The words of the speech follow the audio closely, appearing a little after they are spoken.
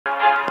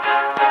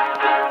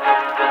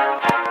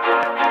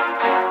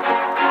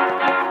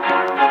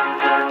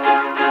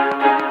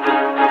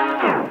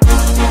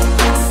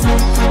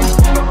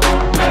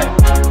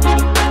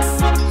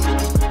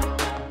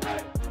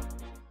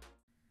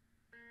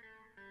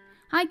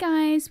Hi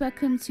guys,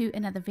 welcome to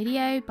another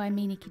video by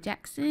me, Niki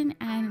Jackson,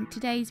 and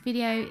today's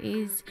video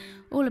is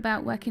all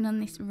about working on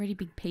this really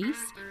big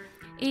piece.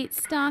 It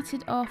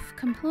started off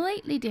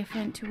completely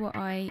different to what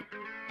I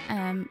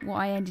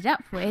ended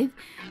up with.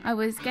 I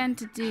was going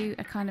to do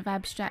a kind of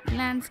abstract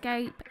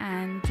landscape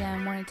and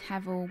wanted to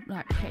have all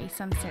like pretty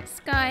sunset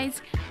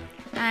skies,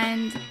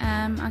 and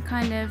I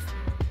kind of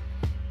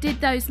did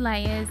those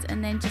layers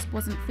and then just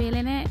wasn't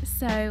feeling it,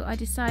 so I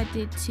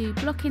decided to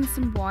block in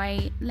some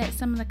white, let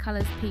some of the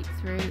colours peep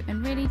through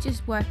and really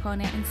just work on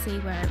it and see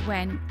where it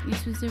went.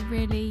 This was a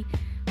really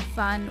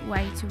fun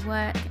way to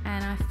work,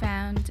 and I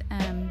found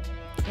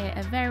it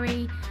a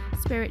very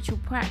spiritual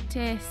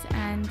practice,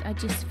 and I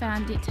just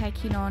found it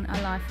taking on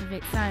a life of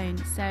its own.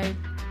 So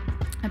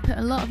I put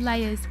a lot of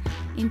layers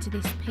into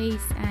this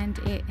piece and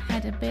it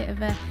had a bit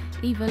of a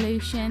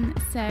evolution,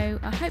 so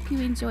I hope you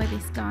enjoy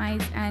this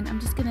guys, and I'm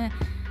just gonna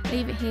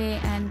leave it here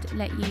and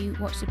let you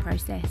watch the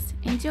process.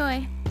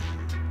 Enjoy!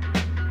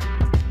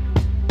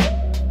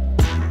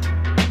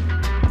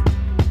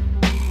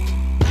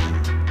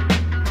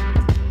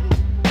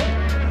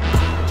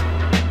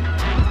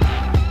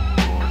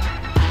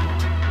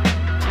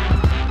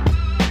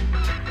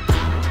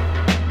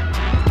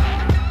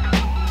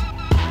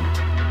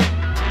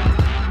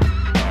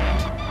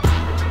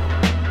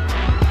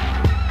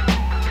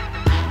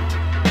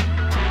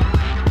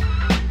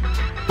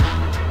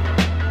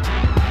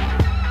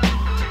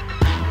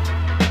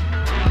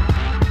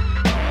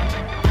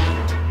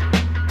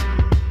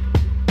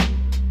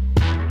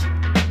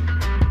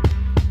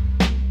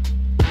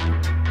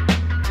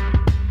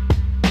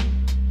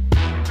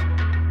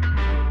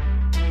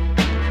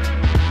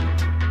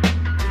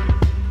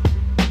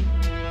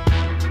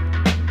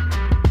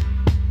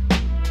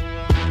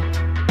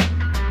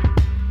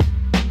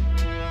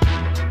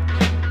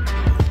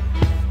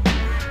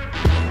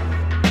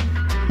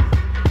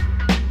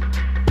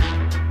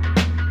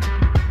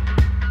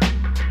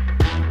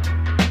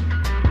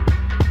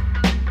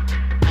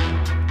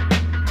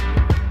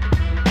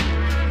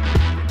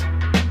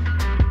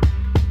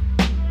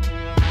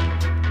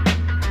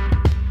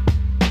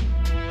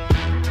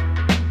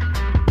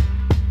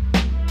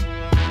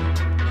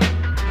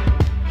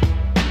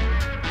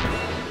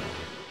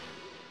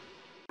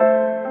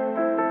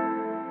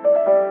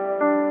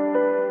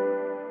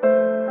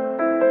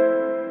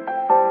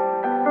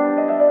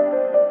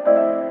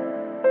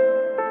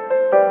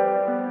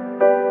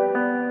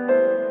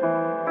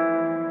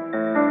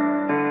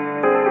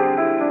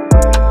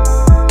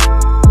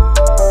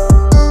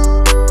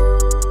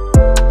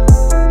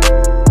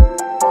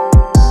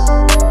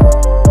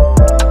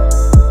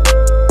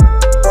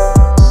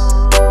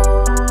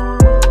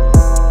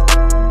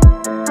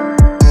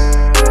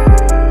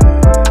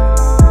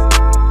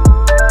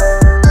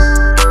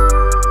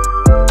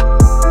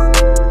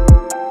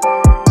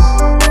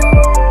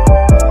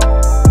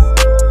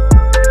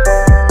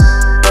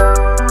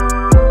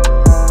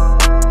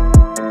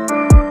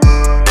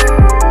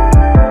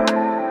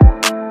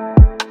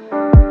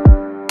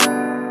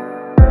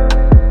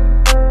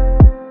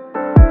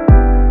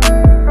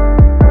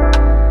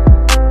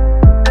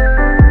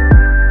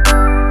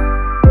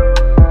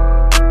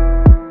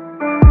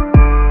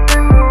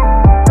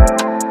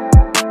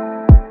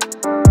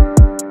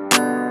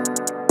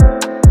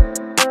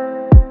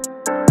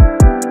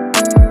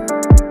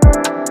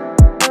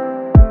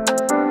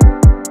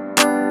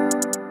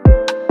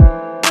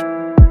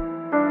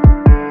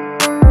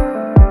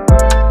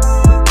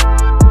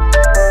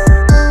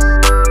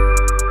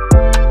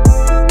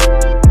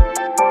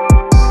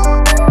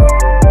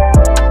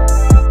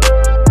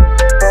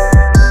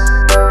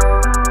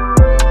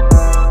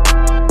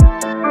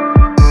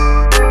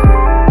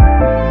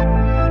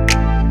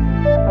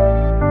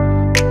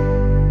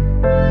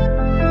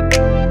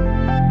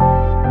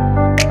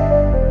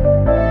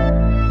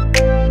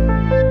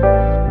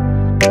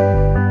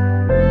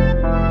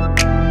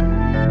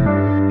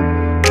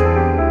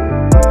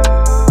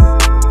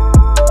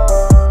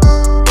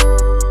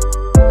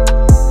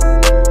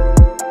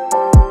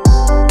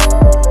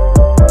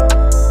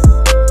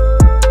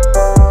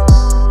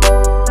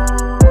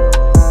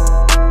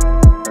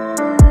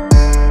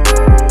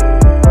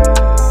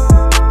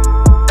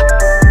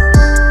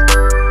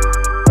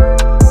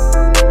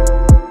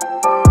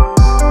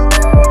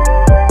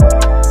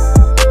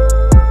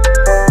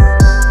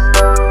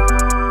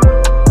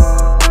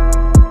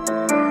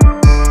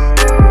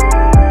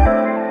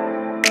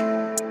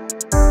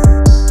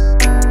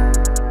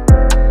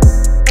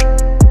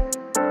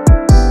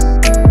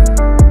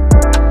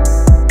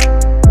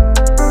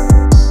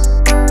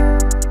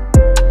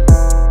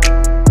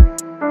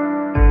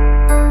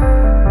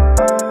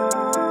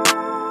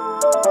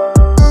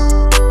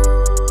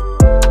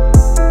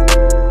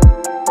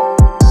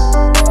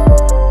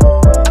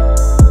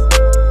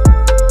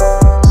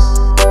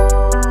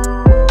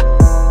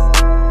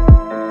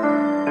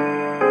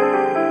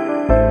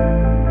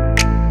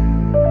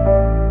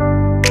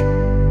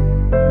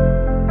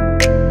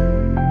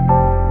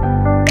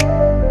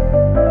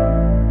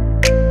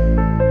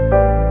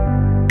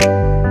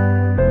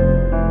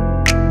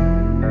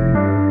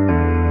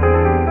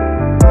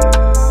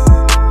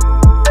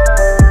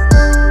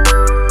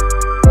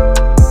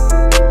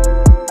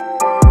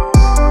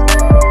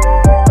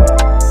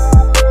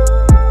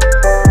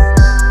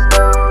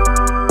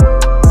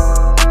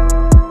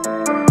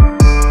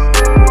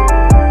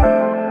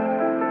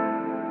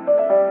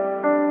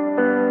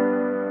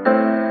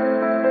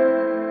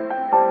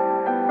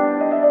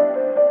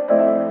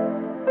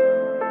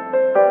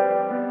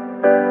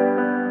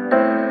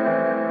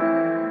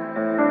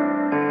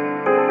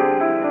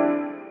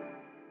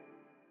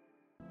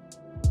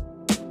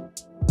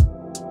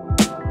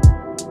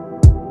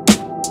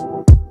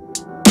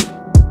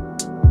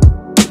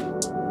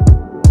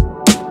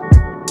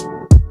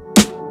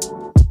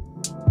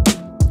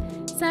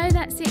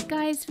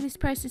 guys for this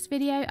process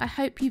video. I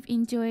hope you've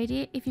enjoyed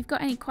it. If you've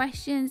got any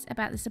questions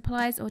about the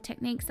supplies or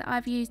techniques that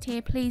I've used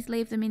here, please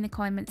leave them in the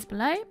comments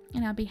below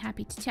and I'll be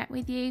happy to chat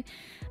with you.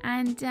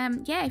 And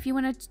yeah, if you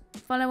want to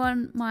follow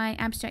on my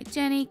abstract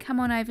journey, come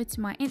on over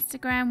to my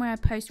Instagram where I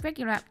post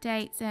regular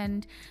updates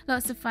and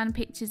lots of fun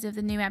pictures of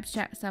the new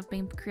abstracts I've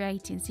been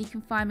creating. So you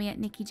can find me at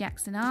Niki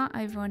Jackson Art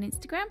over on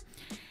Instagram.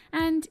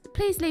 And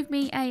please leave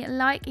me a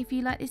like if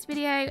you like this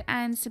video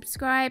and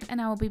subscribe,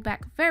 and I will be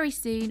back very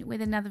soon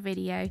with another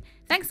video.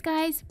 Thanks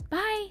guys,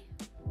 bye!